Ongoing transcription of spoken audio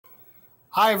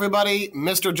Hi, everybody.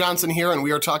 Mr. Johnson here, and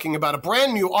we are talking about a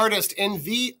brand new artist in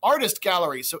the Artist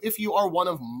Gallery. So if you are one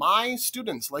of my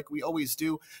students, like we always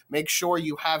do, make sure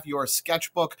you have your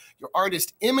sketchbook, your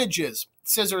artist images,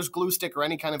 scissors, glue stick, or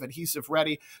any kind of adhesive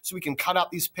ready so we can cut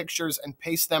out these pictures and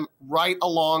paste them right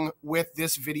along with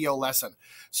this video lesson.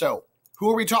 So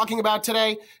who are we talking about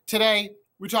today? Today,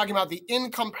 we're talking about the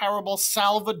incomparable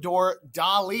Salvador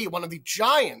Dali, one of the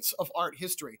giants of art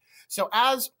history. So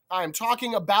as I'm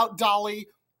talking about Dali,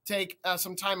 take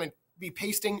some time and be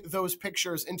pasting those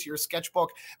pictures into your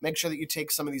sketchbook. Make sure that you take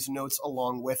some of these notes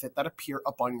along with it that appear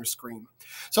up on your screen.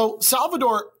 So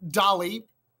Salvador Dali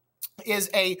is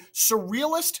a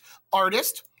surrealist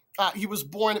artist. He was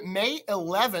born May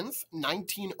 11th,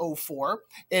 1904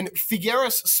 in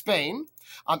Figueres, Spain,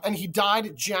 and he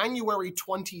died January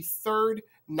 23rd,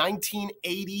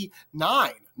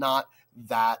 1989, not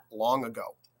that long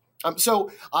ago.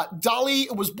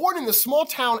 Dali was born in this small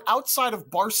town outside of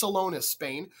Barcelona,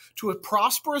 Spain, to a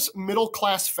prosperous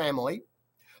middle-class family.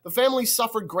 The family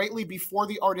suffered greatly before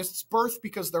the artist's birth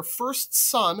because their first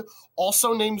son,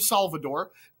 also named Salvador,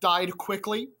 died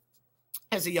quickly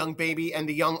as a young baby, and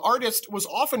the young artist was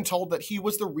often told that he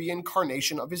was the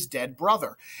reincarnation of his dead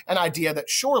brother, an idea that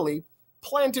surely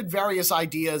planted various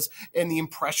ideas in the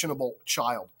impressionable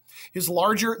child. His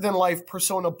larger-than-life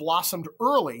persona blossomed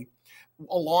early,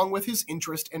 along with his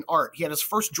interest in art. He had his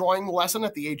first drawing lesson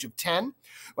at the age of 10.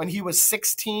 When he was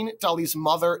 16, Dali's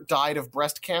mother died of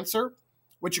breast cancer,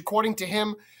 which according to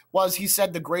him was, he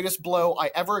said, the greatest blow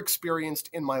I ever experienced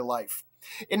in my life.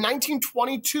 In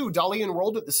 1922, Dali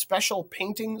enrolled at the Special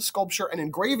Painting, Sculpture, and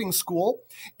Engraving School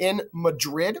in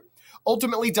Madrid.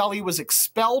 Ultimately, Dali was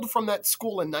expelled from that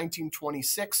school in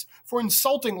 1926 for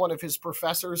insulting one of his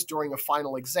professors during a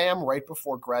final exam right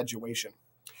before graduation.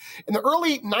 In the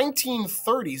early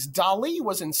 1930s, Dali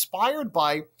was inspired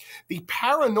by the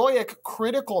paranoid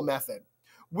critical method,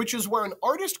 which is where an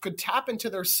artist could tap into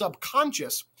their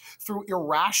subconscious through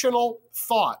irrational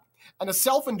thought and a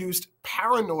self-induced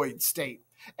paranoid state.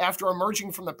 After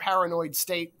emerging from the paranoid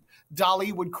state,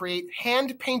 Dali would create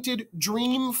hand-painted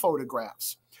dream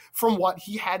photographs from what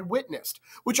he had witnessed,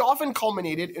 which often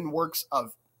culminated in works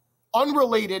of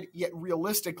unrelated yet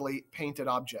realistically painted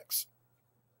objects.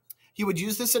 He would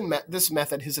use this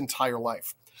method his entire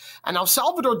life. And now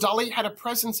Salvador Dali had a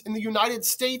presence in the United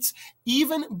States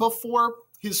even before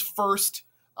his first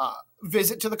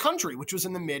visit to the country, which was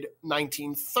in the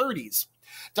mid-1930s.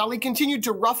 Dali continued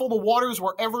to ruffle the waters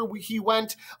wherever he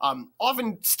went,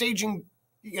 often staging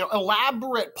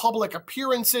elaborate public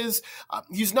appearances.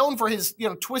 He's known for his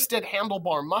twisted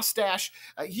handlebar mustache.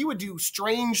 He would do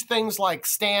strange things like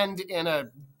stand in a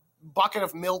bucket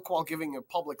of milk while giving a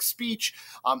public speech.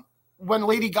 When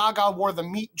Lady Gaga wore the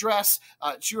meat dress,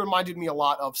 she reminded me a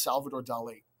lot of Salvador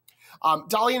Dali.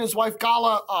 Dali and his wife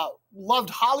Gala loved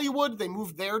Hollywood. They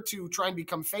moved there to try and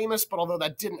become famous, but although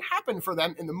that didn't happen for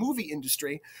them in the movie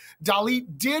industry, Dali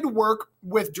did work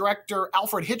with director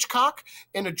Alfred Hitchcock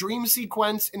in a dream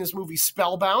sequence in his movie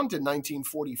Spellbound in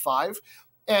 1945.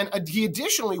 And he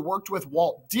additionally worked with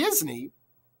Walt Disney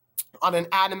on an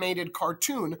animated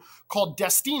cartoon called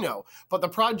Destino, but the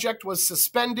project was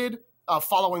suspended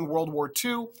following World War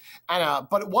II,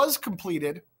 but it was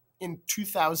completed in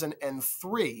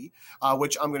 2003,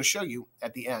 which I'm going to show you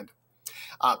at the end.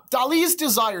 Dali's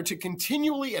desire to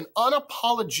continually and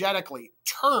unapologetically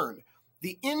turn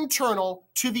the internal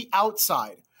to the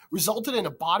outside resulted in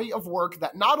a body of work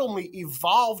that not only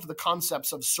evolved the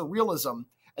concepts of surrealism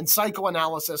and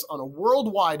psychoanalysis on a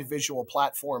worldwide visual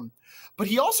platform, but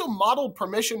he also modeled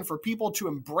permission for people to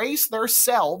embrace their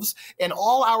selves in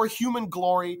all our human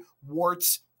glory,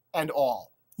 warts and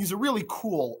all. He's a really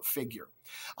cool figure.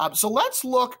 So let's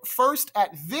look first at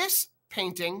this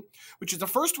painting, which is the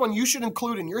first one you should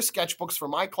include in your sketchbooks for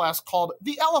my class, called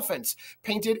The Elephants,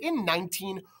 painted in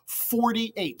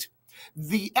 1948.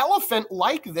 The elephant,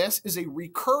 like this, is a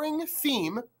recurring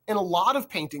theme in a lot of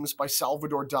paintings by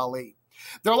Salvador Dali.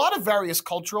 There are a lot of various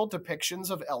cultural depictions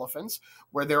of elephants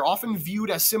where they're often viewed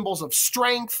as symbols of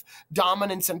strength,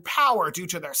 dominance, and power due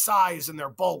to their size and their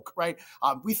bulk, right?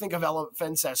 We think of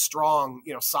elephants as strong,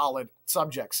 solid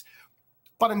subjects.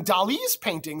 But in Dali's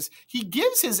paintings, he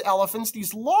gives his elephants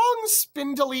these long,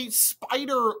 spindly,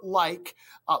 spider-like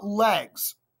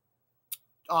legs,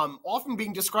 often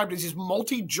being described as these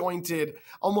multi-jointed,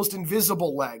 almost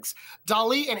invisible legs.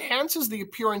 Dali enhances the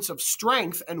appearance of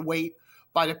strength and weight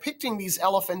by depicting these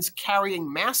elephants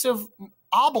carrying massive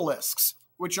obelisks,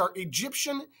 which are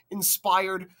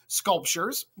Egyptian-inspired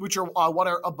sculptures, which are what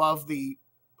are above the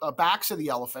backs of the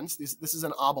elephants. This is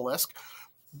an obelisk.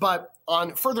 But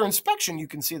on further inspection, you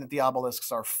can see that the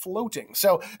obelisks are floating.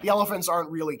 So the elephants aren't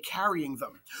really carrying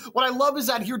them. What I love is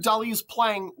that here Dali is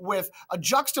playing with a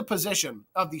juxtaposition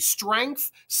of the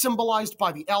strength symbolized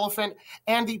by the elephant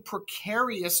and the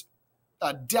precarious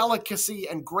delicacy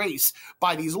and grace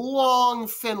by these long,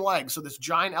 thin legs. So this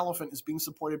giant elephant is being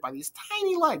supported by these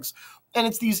tiny legs. And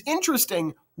it's these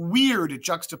interesting, weird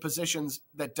juxtapositions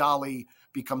that Dali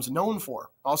becomes known for.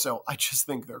 Also, I just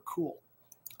think they're cool.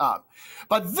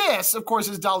 But this, of course,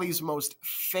 is Dali's most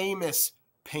famous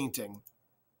painting.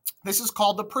 This is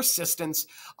called The Persistence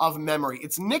of Memory.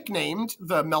 It's nicknamed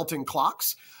The Melting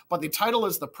Clocks, but the title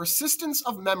is The Persistence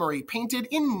of Memory, painted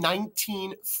in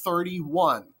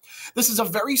 1931. This is a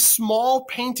very small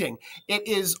painting. It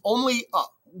is only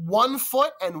 1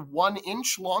 foot and 1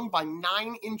 inch long by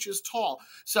 9 inches tall.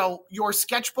 So your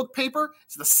sketchbook paper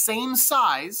is the same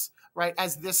size, right,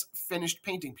 as this finished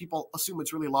painting. People assume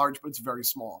it's really large, but it's very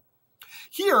small.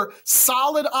 Here,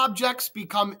 solid objects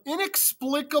become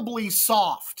inexplicably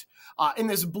soft in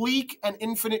this bleak and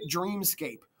infinite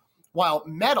dreamscape, while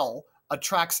metal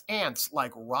attracts ants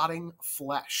like rotting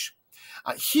flesh.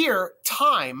 Here,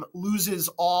 time loses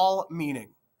all meaning.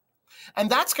 And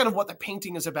that's kind of what the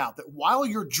painting is about, that while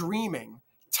you're dreaming,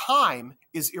 time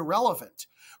is irrelevant,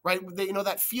 right? You know,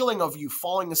 that feeling of you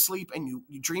falling asleep and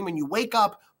you dream and you wake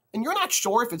up and you're not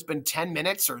sure if it's been 10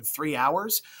 minutes or 3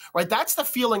 hours, right? That's the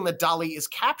feeling that Dali is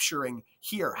capturing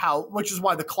here, which is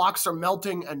why the clocks are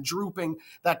melting and drooping,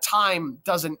 that time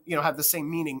doesn't, have the same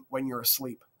meaning when you're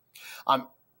asleep.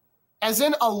 As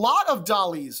in a lot of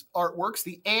Dali's artworks,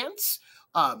 the ants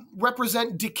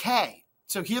represent decay.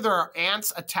 So here there are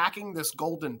ants attacking this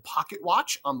golden pocket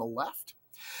watch on the left.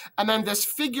 And then this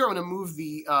figure, I'm going to move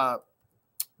the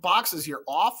boxes here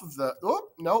off of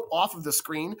the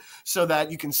screen so that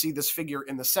you can see this figure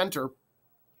in the center.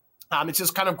 It's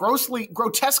this kind of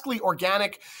grotesquely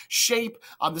organic shape,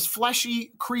 this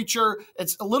fleshy creature.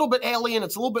 It's a little bit alien.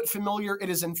 It's a little bit familiar. It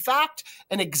is, in fact,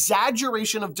 an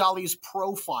exaggeration of Dali's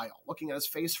profile, looking at his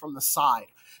face from the side.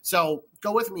 So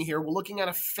go with me here. We're looking at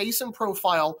a face and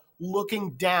profile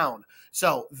looking down.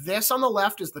 So this on the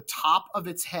left is the top of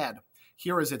its head.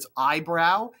 Here is its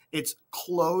eyebrow, its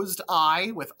closed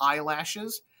eye with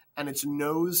eyelashes, and its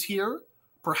nose here,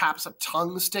 perhaps a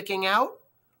tongue sticking out,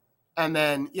 and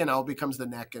then, becomes the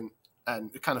neck and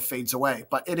it kind of fades away.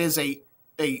 But it is a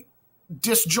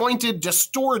disjointed,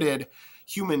 distorted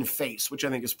human face, which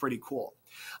I think is pretty cool.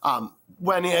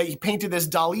 When he painted this,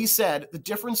 Dali said, "The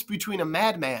difference between a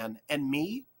madman and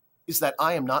me is that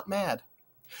I am not mad,"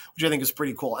 which I think is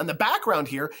pretty cool. And the background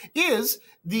here is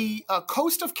the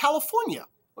coast of California,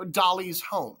 or Dali's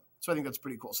home. So I think that's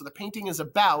pretty cool. So the painting is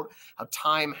about how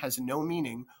time has no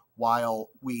meaning while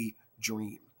we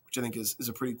dream, which I think is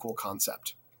a pretty cool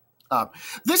concept.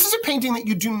 This is a painting that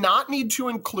you do not need to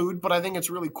include, but I think it's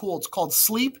really cool. It's called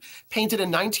Sleep, painted in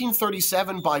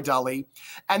 1937 by Dali.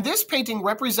 And this painting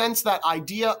represents that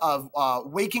idea of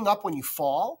waking up when you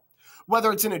fall,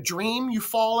 whether it's in a dream, you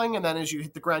falling, and then as you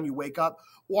hit the ground, you wake up,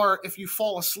 or if you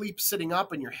fall asleep sitting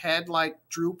up and your head like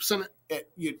droops and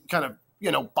you kind of,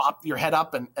 bop your head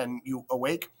up and you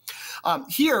awake.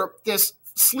 Here, this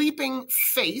sleeping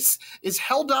face is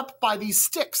held up by these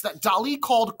sticks that Dali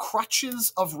called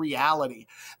crutches of reality.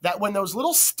 That when those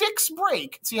little sticks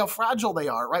break, see how fragile they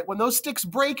are, right? When those sticks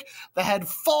break, the head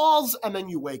falls and then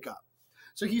you wake up.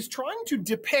 So he's trying to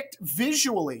depict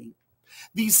visually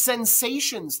these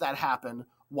sensations that happen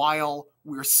while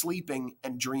we're sleeping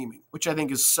and dreaming, which I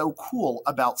think is so cool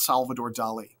about Salvador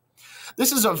Dali.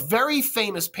 This is a very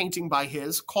famous painting by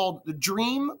his called The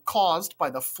Dream Caused by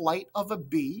the Flight of a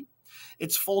Bee.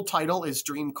 Its full title is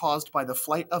Dream Caused by the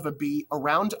Flight of a Bee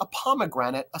Around a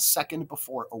Pomegranate a Second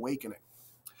Before Awakening.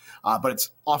 But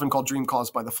it's often called Dream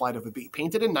Caused by the Flight of a Bee,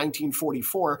 painted in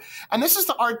 1944. And this is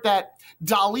the art that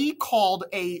Dali called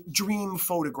a dream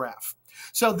photograph.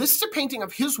 So this is a painting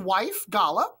of his wife,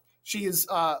 Gala. She is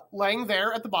laying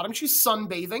there at the bottom. She's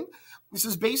sunbathing. This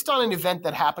is based on an event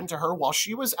that happened to her while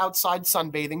she was outside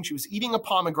sunbathing. She was eating a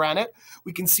pomegranate.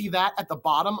 We can see that at the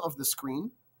bottom of the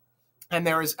screen. And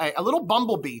there is a little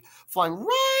bumblebee flying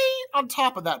right on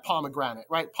top of that pomegranate,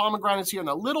 right? Pomegranate's here and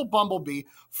a little bumblebee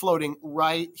floating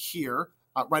right here,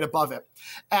 right above it.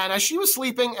 And as she was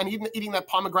sleeping and eating that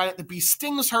pomegranate, the bee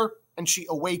stings her and she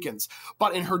awakens.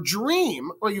 But in her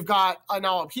dream, or you've got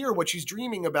now up here what she's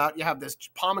dreaming about, you have this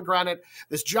pomegranate,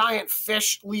 this giant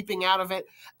fish leaping out of it.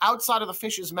 Outside of the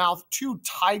fish's mouth, 2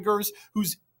 tigers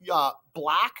whose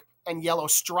black and yellow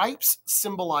stripes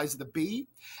symbolize the bee.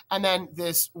 And then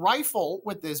this rifle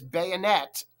with this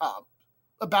bayonet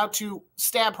about to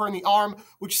stab her in the arm,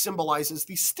 which symbolizes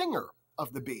the stinger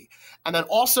of the bee. And then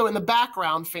also in the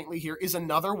background, faintly here, is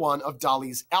another one of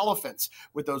Dali's elephants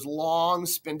with those long,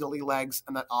 spindly legs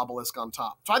and that obelisk on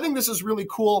top. So I think this is really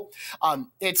cool.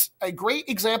 It's a great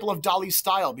example of Dali's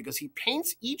style because he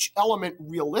paints each element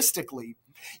realistically,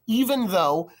 even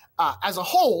though as a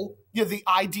whole, the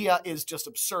idea is just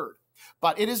absurd.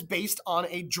 But it is based on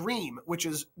a dream, which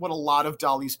is what a lot of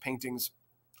Dali's paintings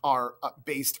are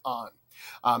based on.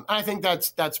 And I think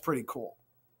that's pretty cool.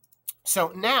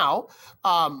 So now,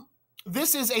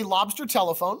 this is a lobster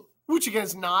telephone, which again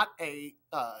is not an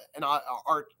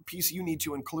art piece you need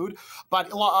to include.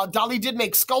 But Dali did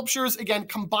make sculptures, again,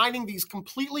 combining these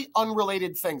completely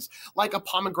unrelated things, like a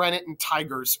pomegranate and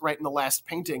tigers, right, in the last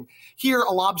painting. Here,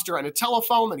 a lobster and a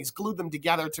telephone, and he's glued them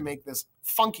together to make this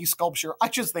funky sculpture. I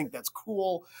just think that's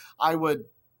cool. I would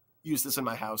use this in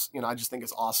my house. I just think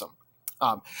it's awesome.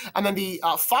 And then the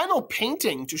final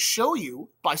painting to show you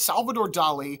by Salvador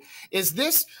Dali is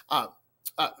this kind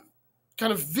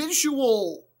of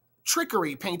visual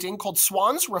trickery painting called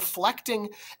Swans Reflecting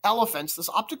Elephants, this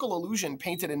optical illusion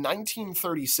painted in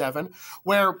 1937,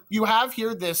 where you have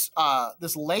here this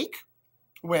lake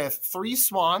with three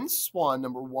swans, swan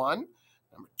number 1,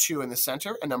 number 2 in the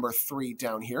center, and number 3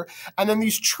 down here, and then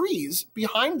these trees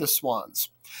behind the swans.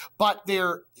 But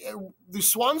the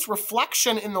swan's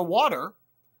reflection in the water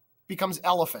becomes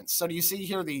elephants. So do you see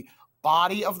here the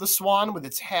body of the swan with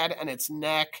its head and its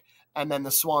neck, and then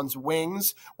the swan's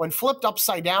wings, when flipped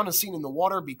upside down and seen in the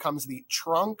water, becomes the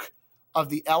trunk of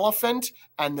the elephant,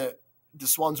 and the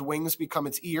swan's wings become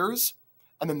its ears,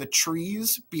 and then the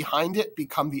trees behind it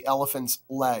become the elephant's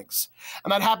legs.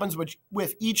 And that happens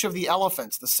with each of the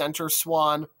elephants. The center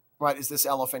swan, right, is this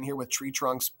elephant here with tree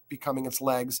trunks becoming its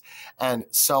legs, and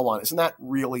so on. Isn't that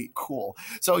really cool?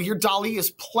 So here Dali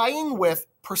is playing with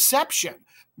perception,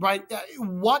 right?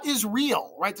 What is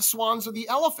real, right? The swans or the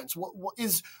elephants? What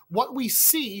is what we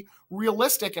see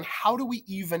realistic, and how do we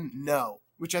even know?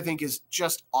 Which I think is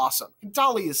just awesome.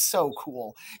 Dali is so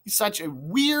cool. He's such a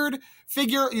weird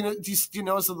figure. Do you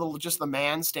notice just the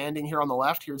man standing here on the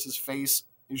left? Here's his face,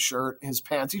 his shirt, his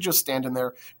pants. He's just standing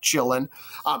there chilling.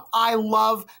 I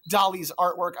love Dali's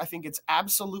artwork. I think it's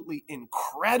absolutely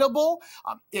incredible.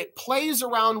 It plays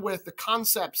around with the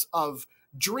concepts of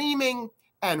dreaming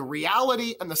and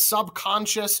reality and the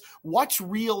subconscious. What's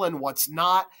real and what's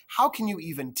not? How can you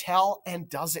even tell? And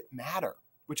does it matter?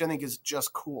 Which I think is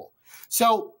just cool.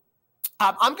 So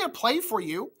I'm going to play for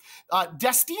you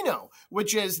Destino,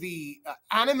 which is the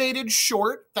animated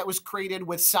short that was created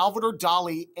with Salvador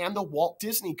Dali and the Walt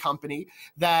Disney Company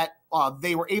that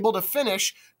they were able to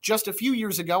finish just a few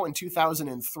years ago in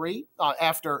 2003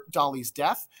 after Dali's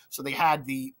death. So they had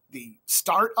the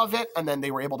start of it, and then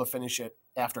they were able to finish it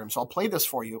after him. So I'll play this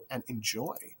for you and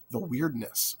enjoy the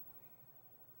weirdness.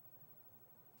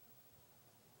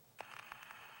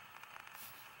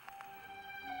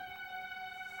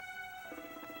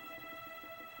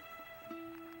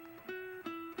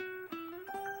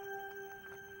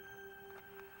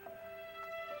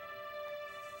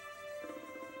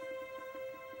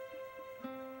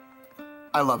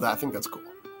 I love that. I think that's cool.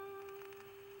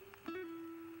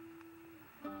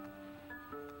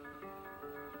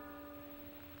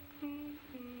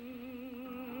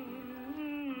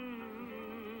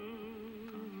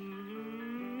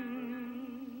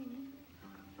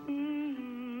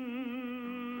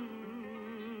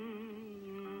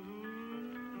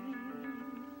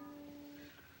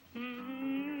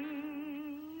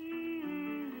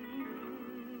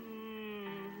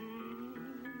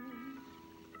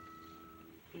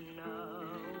 Love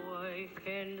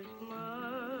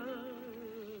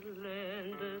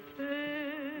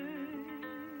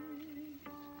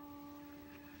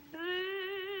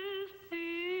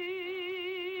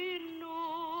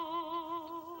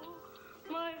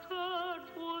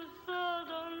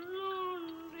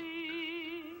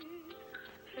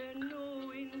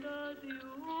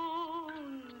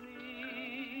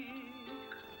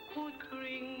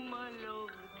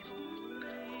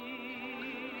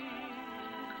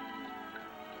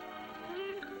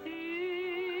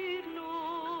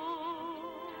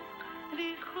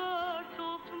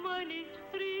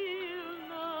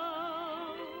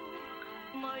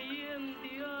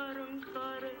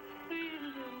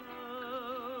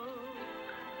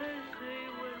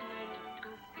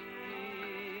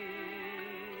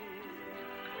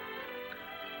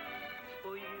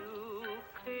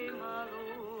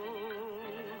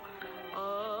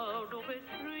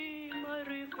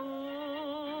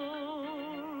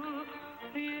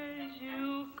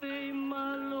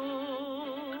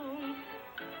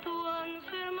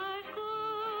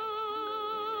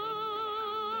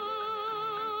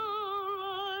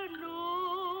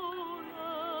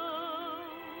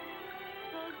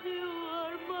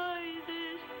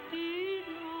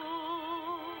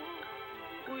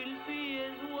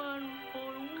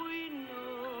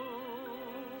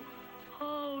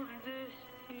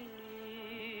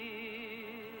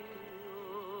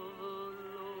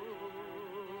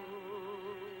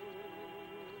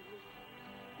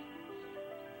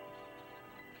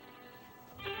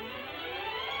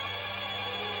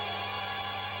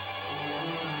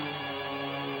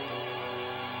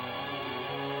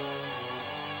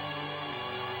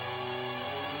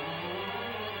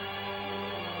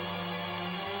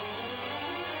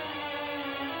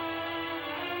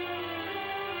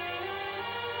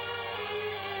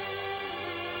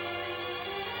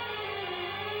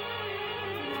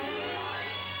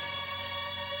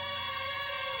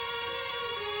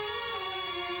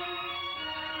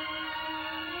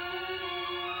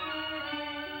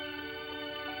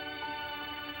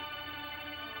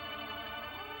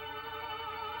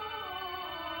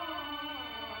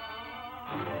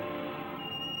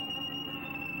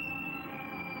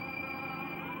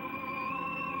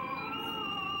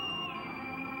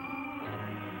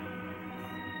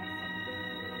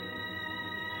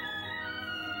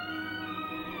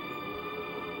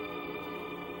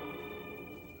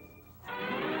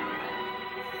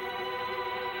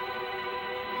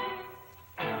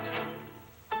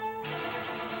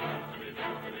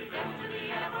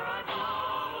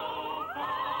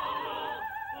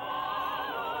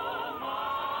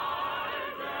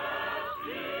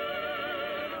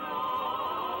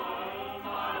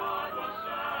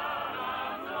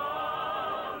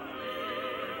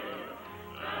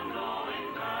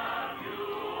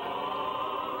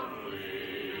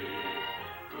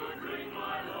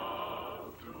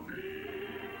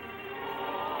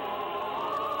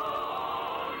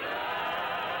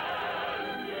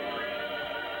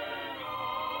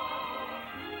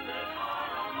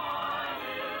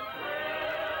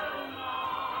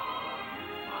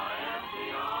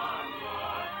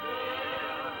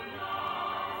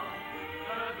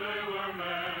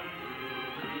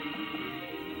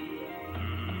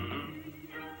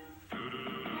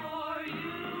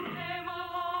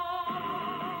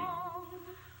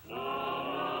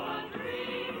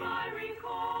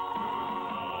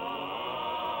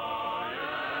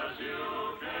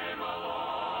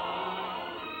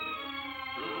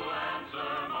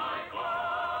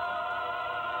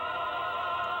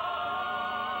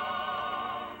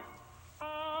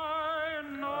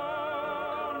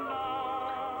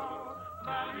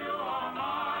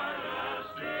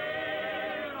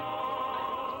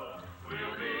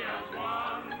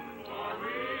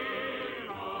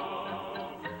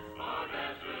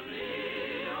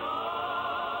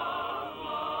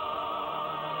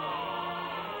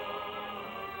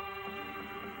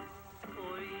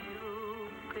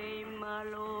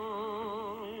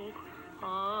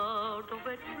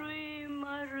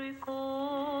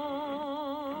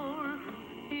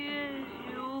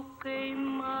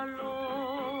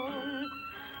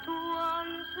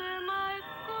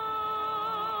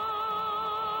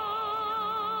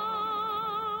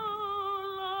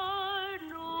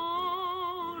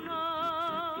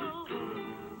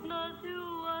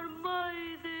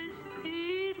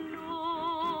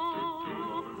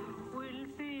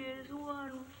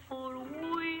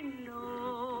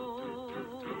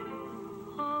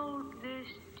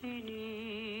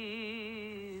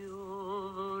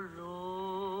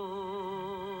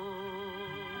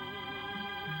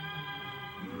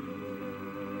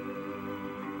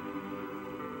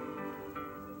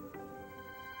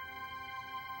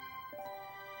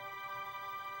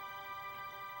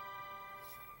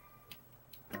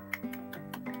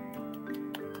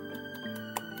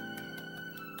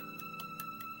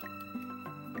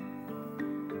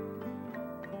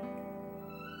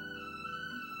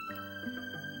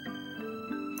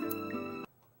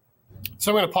So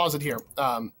I'm going to pause it here,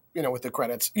 with the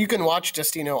credits. You can watch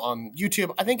Destino on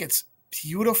YouTube. I think it's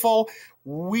beautiful,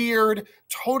 weird,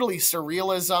 totally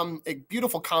surrealism, a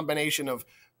beautiful combination of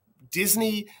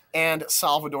Disney and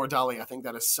Salvador Dali. I think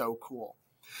that is so cool.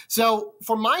 So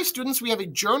for my students, we have a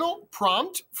journal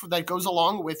prompt that goes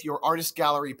along with your artist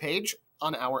gallery page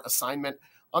on our assignment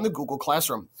on the Google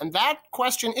Classroom. And that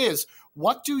question is,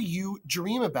 what do you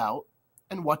dream about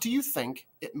and what do you think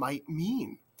it might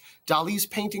mean? Dali's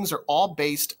paintings are all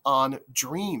based on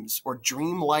dreams or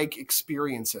dreamlike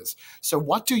experiences. So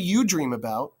what do you dream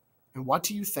about and what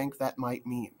do you think that might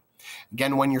mean?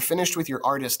 Again, when you're finished with your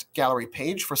artist gallery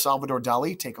page for Salvador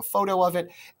Dali, take a photo of it,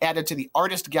 add it to the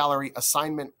artist gallery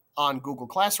assignment on Google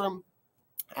Classroom,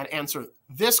 and answer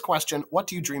this question: what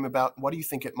do you dream about? What do you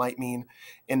think it might mean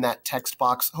in that text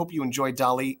box? Hope you enjoyed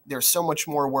Dali. There's so much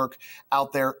more work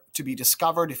out there to be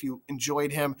discovered. If you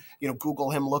enjoyed him,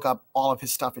 Google him, look up all of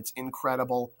his stuff. It's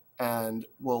incredible. And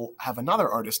we'll have another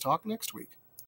artist talk next week.